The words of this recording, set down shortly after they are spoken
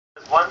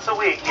Once a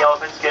week, the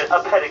elephants get a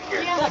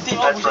pedicure.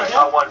 That's right,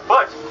 on one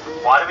foot.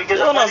 Why do we get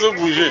a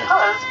pedicure?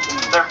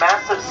 Because their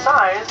massive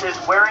size is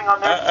wearing on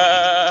their feet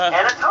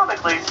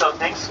anatomically, so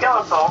think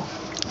skeletal.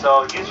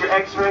 So use your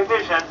x-ray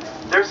vision.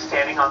 They're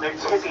standing on their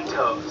tippy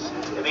toes.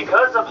 And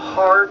because of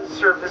hard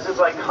surfaces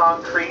like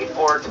concrete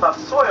or tough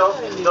soil,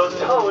 those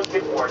toes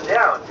get worn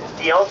down.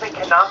 The elephant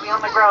cannot be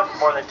on the ground for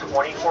more than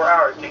 24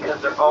 hours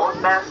because their own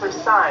massive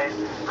size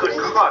could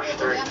crush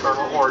their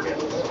internal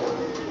organs.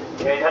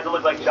 Okay, you have to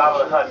look like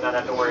Jabba the Hutt and not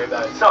have to worry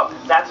about it. So,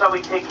 that's how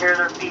we take care of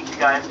their feet, you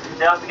guys.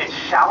 They also get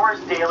showers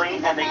daily,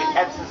 and they get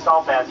Epsom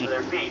salt baths for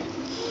their feet.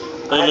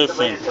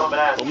 Elephant.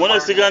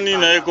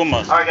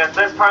 Alright guys,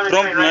 best part of the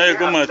train right here.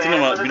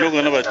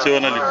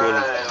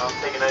 I'll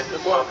take a nice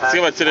slow pass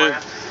for you.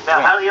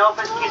 Now, how do the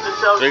elephants keep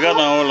themselves cool?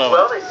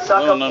 Well, they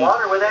suck up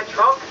water with that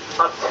trunk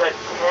up to 10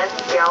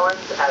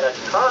 gallons at a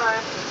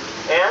time.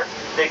 And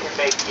they can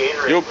make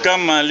Gatorade.